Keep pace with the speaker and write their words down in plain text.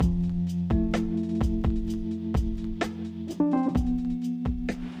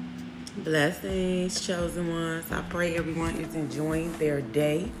Blessings, chosen ones. I pray everyone is enjoying their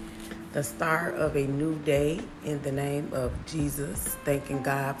day, the start of a new day in the name of Jesus. Thanking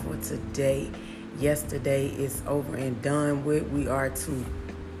God for today. Yesterday is over and done with. We are to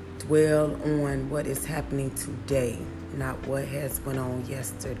dwell on what is happening today, not what has went on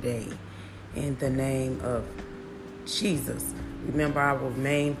yesterday. In the name of Jesus. Remember, our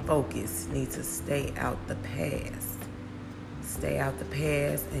main focus needs to stay out the past. Stay out the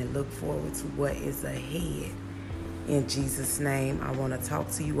past and look forward to what is ahead. In Jesus' name, I want to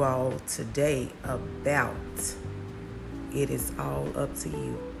talk to you all today about it is all up to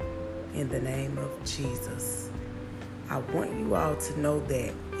you. In the name of Jesus. I want you all to know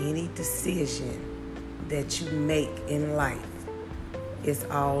that any decision that you make in life is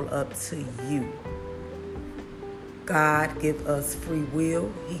all up to you. God give us free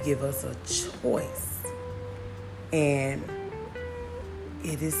will. He give us a choice. And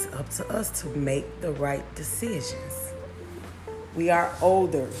it is up to us to make the right decisions. We are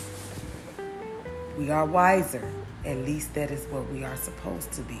older. We are wiser. At least that is what we are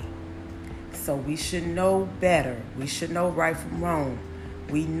supposed to be. So we should know better. We should know right from wrong.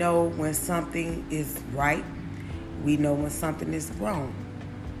 We know when something is right. We know when something is wrong.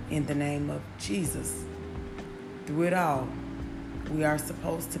 In the name of Jesus. Through it all, we are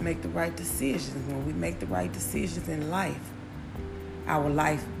supposed to make the right decisions. When we make the right decisions in life, our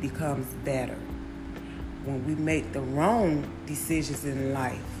life becomes better. When we make the wrong decisions in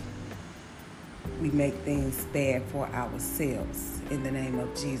life, we make things bad for ourselves. In the name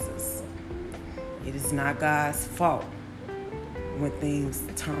of Jesus. It is not God's fault when things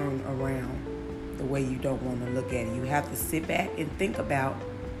turn around the way you don't want to look at it. You have to sit back and think about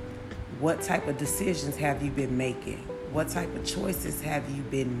what type of decisions have you been making? What type of choices have you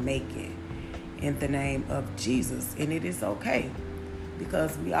been making? In the name of Jesus. And it is okay,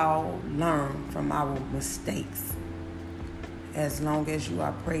 because we all learn from our mistakes. As long as you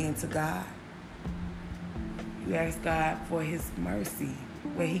are praying to God, you ask God for His mercy,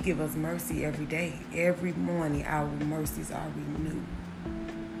 where He give us mercy every day. Every morning our mercies are renewed.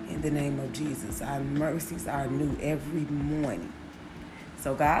 In the name of Jesus. Our mercies are new every morning.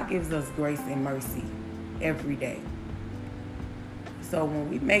 So God gives us grace and mercy every day. So when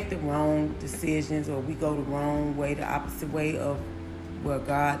we make the wrong decisions, or we go the wrong way, the opposite way of where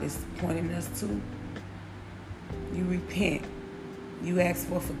God is pointing us to, you repent. You ask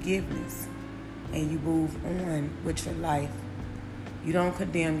for forgiveness. And you move on with your life. You don't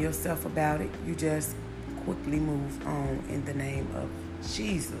condemn yourself about it. You just quickly move on in the name of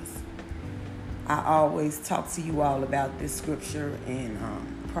Jesus. I always talk to you all about this scripture in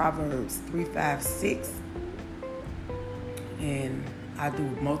Proverbs 3:5-6. And I do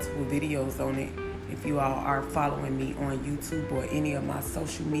multiple videos on it. If you all are following me on YouTube or any of my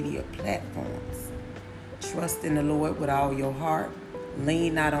social media platforms. Trust in the Lord with all your heart.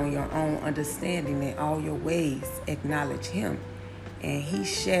 Lean not on your own understanding. In all your ways acknowledge Him, and He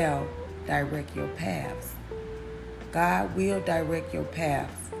shall direct your paths. God will direct your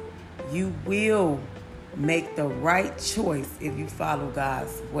paths. You will make the right choice if you follow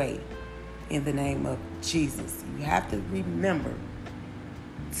God's way. In the name of Jesus. You have to remember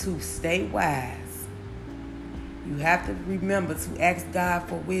to stay wise. You have to remember to ask God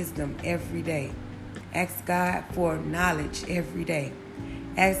for wisdom every day. Ask God for knowledge every day.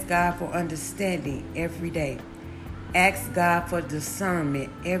 Ask God for understanding every day. Ask God for discernment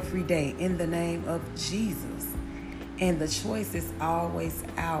every day in the name of Jesus. And the choice is always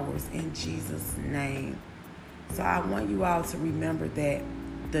ours in Jesus' name. So I want you all to remember that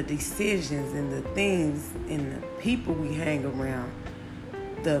the decisions and the things and the people we hang around,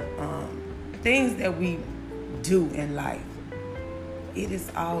 the things that we do in life, it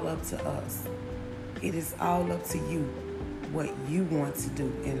is all up to us. It is all up to you what you want to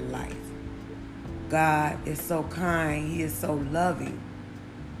do in life. God is so kind. He is so loving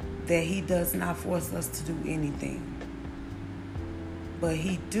that He does not force us to do anything. But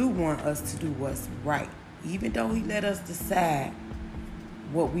He do want us to do what's right, even though He let us decide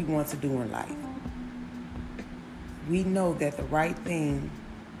what we want to do in life. We know that the right thing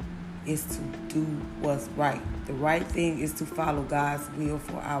is to do what's right. The right thing is to follow God's will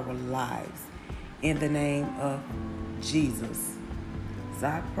for our lives. In the name of Jesus. So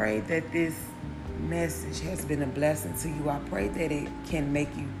I pray that this message has been a blessing to you. I pray that it can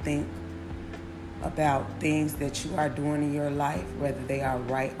make you think about things that you are doing in your life, whether they are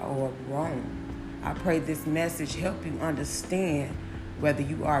right or wrong. I pray this message help you understand whether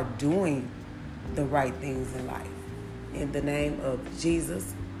you are doing the right things in life. In the name of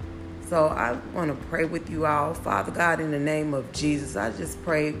Jesus. So I want to pray with you all. Father God, in the name of Jesus, I just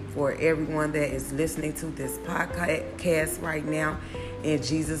pray for everyone that is listening to this podcast right now. In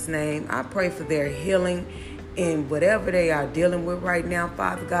Jesus' name, I pray for their healing in whatever they are dealing with right now,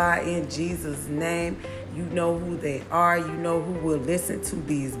 Father God, in Jesus' name. You know who they are. You know who will listen to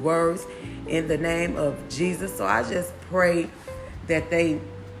these words in the name of Jesus. So I just pray that they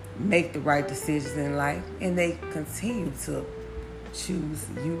make the right decisions in life and they continue to choose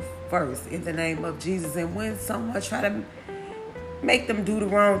you first in the name of Jesus. And when someone try to make them do the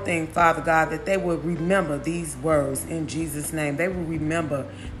wrong thing, Father God, that they will remember these words in Jesus' name. They will remember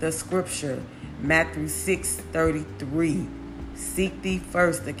the scripture, Matthew 6:33. Seek thee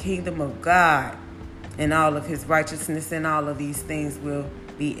first the kingdom of God and all of his righteousness, and all of these things will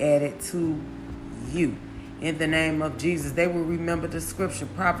be added to you. In the name of Jesus, they will remember the scripture,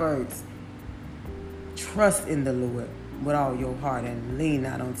 Proverbs. Trust in the Lord with all your heart and lean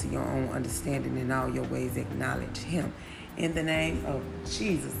not onto your own understanding. In all your ways acknowledge him. In the name of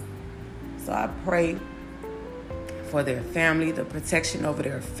Jesus. So I pray for their family, the protection over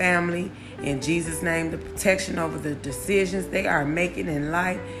their family. In Jesus' name, the protection over the decisions they are making in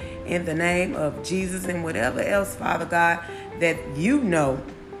life. In the name of Jesus, and whatever else, Father God, that you know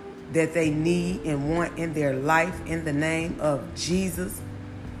that they need and want in their life. In the name of Jesus,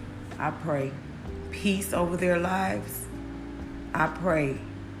 I pray peace over their lives. I pray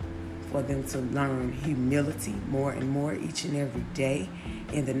for them to learn humility more and more each and every day.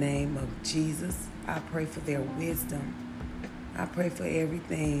 In the name of Jesus, I pray for their wisdom. I pray for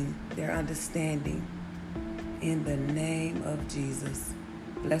everything, their understanding. In the name of Jesus.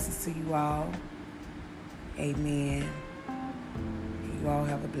 Blessings to you all. Amen. You all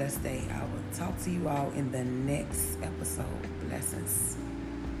have a blessed day. I will talk to you all in the next episode. Blessings.